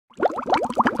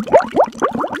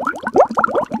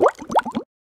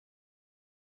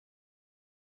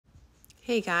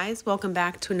Hey guys, welcome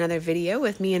back to another video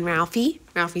with me and Ralphie.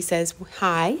 Ralphie says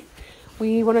hi.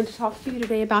 We wanted to talk to you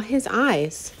today about his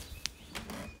eyes.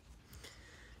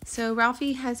 So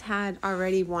Ralphie has had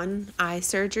already one eye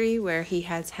surgery where he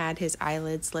has had his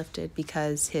eyelids lifted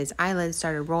because his eyelids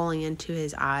started rolling into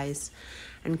his eyes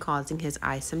and causing his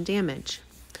eyes some damage.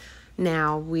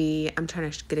 Now I'm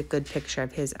trying to get a good picture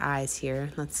of his eyes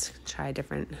here. Let's try a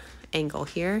different angle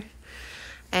here.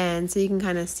 And so you can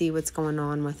kind of see what's going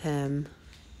on with him.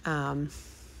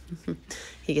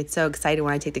 He gets so excited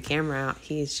when I take the camera out.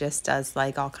 He just does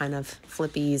like all kind of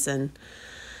flippies and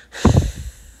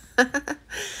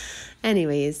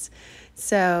anyways.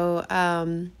 So,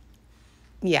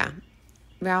 yeah,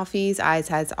 Ralphie's eyes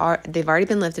they've already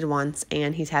been lifted once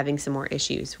and he's having some more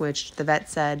issues, which the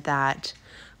vet said that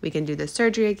we can do the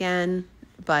surgery again,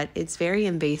 but it's very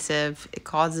invasive. It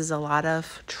causes a lot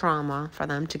of trauma for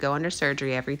them to go under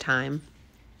surgery every time.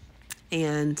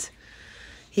 And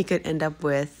he could end up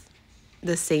with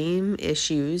the same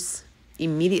issues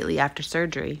immediately after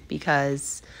surgery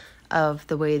because of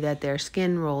the way that their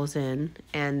skin rolls in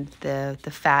and the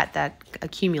fat that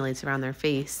accumulates around their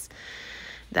face.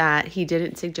 That he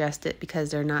didn't suggest it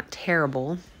because they're not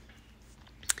terrible.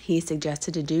 He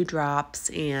suggested to do drops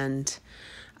and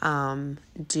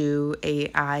do a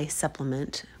eye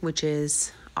supplement, which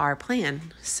is our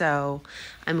plan. So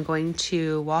I'm going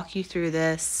to walk you through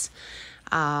this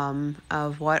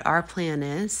of what our plan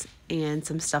is and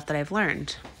some stuff that I've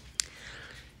learned.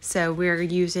 So we're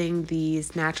using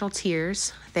these natural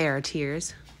tears,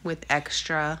 TheraTears, with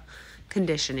extra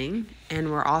conditioning,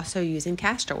 and we're also using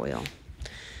castor oil.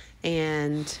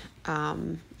 And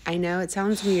I know it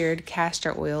sounds weird,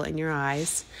 castor oil in your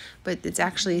eyes, but it's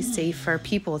actually safe for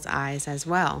people's eyes as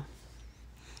well.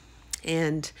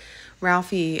 And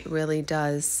Ralphie really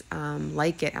does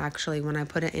like it. Actually, when I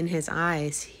put it in his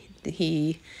eyes,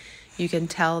 you can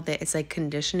tell that it's like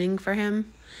conditioning for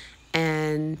him,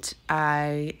 and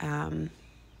I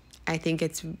think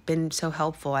it's been so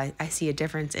helpful. I see a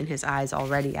difference in his eyes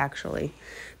already. Actually,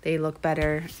 they look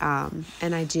better,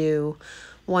 and I do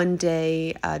one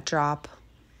day a drop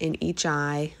in each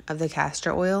eye of the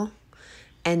castor oil,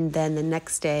 and then the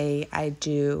next day I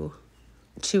do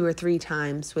 2 or 3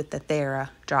 times with the Thera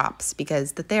drops,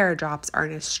 because the Thera drops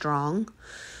aren't as strong,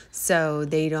 so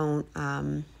they don't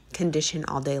condition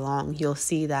all day long. You'll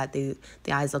see that the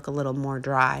eyes look a little more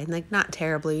dry, like not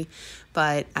terribly,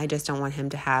 but I just don't want him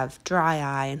to have dry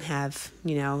eye and have,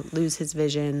 lose his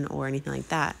vision or anything like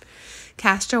that.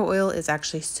 Castor oil is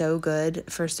actually so good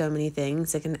for so many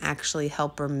things. It can actually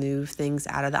help remove things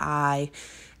out of the eye,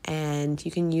 and you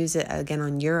can use it again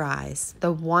on your eyes.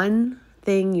 The one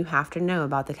thing you have to know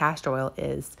about the castor oil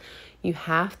is you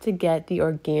have to get the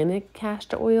organic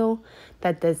castor oil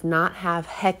that does not have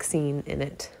hexane in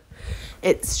it.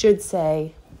 It should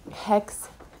say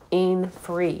hexane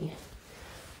free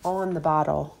on the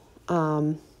bottle.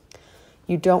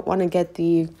 You don't want to get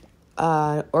the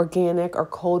organic or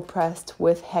cold pressed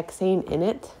with hexane in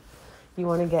it. You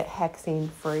want to get hexane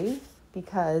free,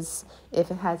 because if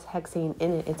it has hexane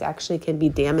in it, it actually can be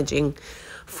damaging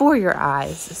for your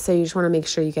eyes. So you just want to make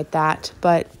sure you get that.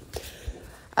 But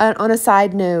on a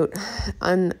side note,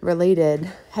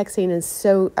 unrelated,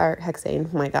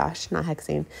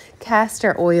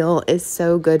 castor oil is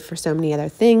so good for so many other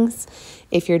things.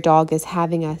 If your dog is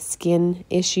having a skin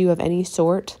issue of any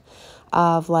sort,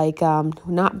 of like,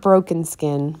 not broken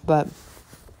skin, but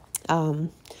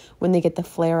when they get the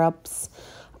flare-ups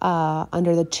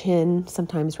under the chin,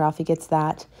 sometimes Ralphie gets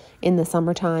that in the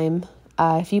summertime.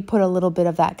 If you put a little bit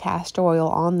of that castor oil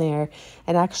on there,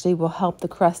 it actually will help the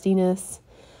crustiness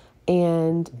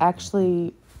and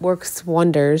actually works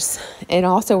wonders. It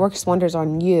also works wonders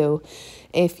on you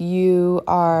if you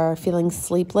are feeling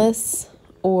sleepless,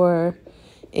 or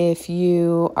if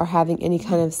you are having any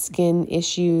kind of skin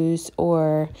issues,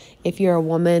 or if you're a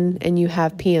woman and you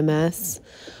have PMS,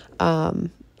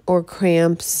 or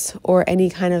cramps, or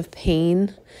any kind of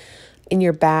pain in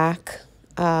your back,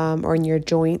 or in your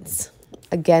joints.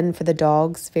 Again, for the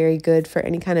dogs, very good for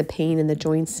any kind of pain in the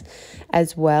joints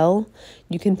as well.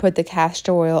 You can put the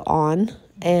castor oil on,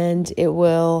 and it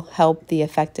will help the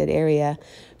affected area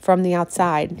from the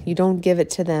outside. You don't give it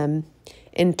to them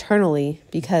internally,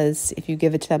 because if you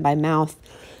give it to them by mouth,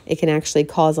 it can actually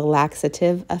cause a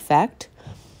laxative effect.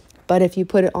 But if you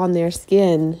put it on their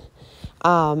skin,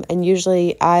 and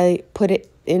usually I put it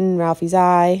in Ralphie's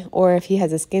eye, or if he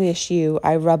has a skin issue,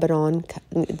 I rub it on.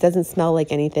 It doesn't smell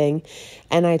like anything,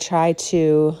 and I try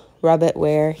to rub it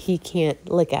where he can't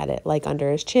lick at it, like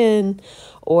under his chin,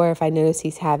 or if I notice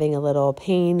he's having a little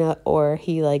pain, or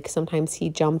sometimes he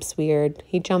jumps weird.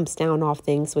 He jumps down off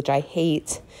things, which I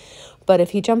hate, But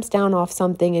if he jumps down off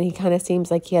something and he kind of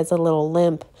seems like he has a little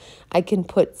limp, I can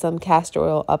put some castor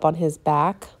oil up on his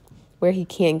back where he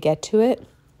can't get to it.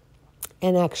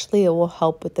 And actually, it will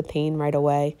help with the pain right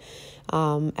away,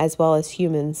 as well as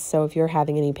humans. So if you're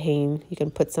having any pain, you can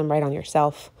put some right on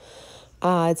yourself.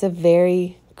 It's a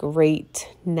very great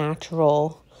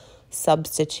natural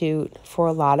substitute for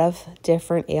a lot of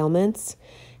different ailments,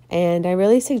 and I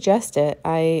really suggest it.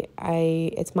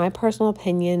 It's my personal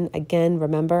opinion. Again,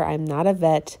 remember, I'm not a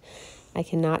vet. I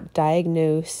cannot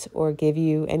diagnose or give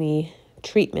you any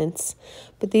treatments,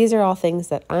 but these are all things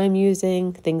that I'm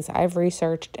using, things I've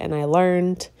researched and I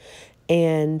learned,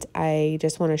 and I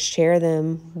just want to share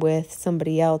them with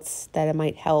somebody else that it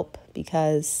might help,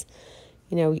 because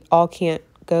we all can't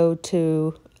go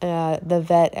to the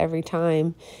vet every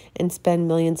time and spend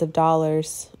millions of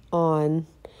dollars on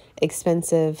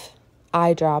expensive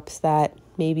eye drops that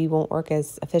maybe won't work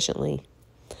as efficiently.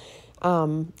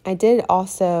 I did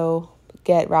also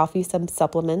get Ralphie some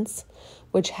supplements,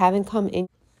 which haven't come in.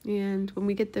 And when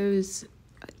we get those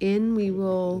in, we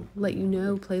will let you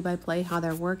know play by play how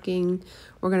they're working.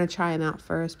 We're going to try them out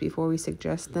first before we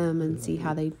suggest them and see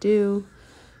how they do.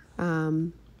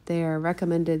 They're a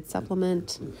recommended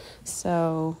supplement.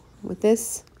 So with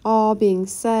this all being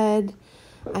said,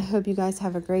 I hope you guys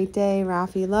have a great day.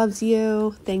 Ralphie loves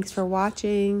you. Thanks for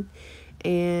watching,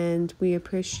 and we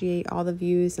appreciate all the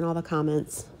views and all the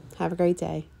comments. Have a great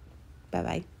day.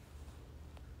 Bye-bye.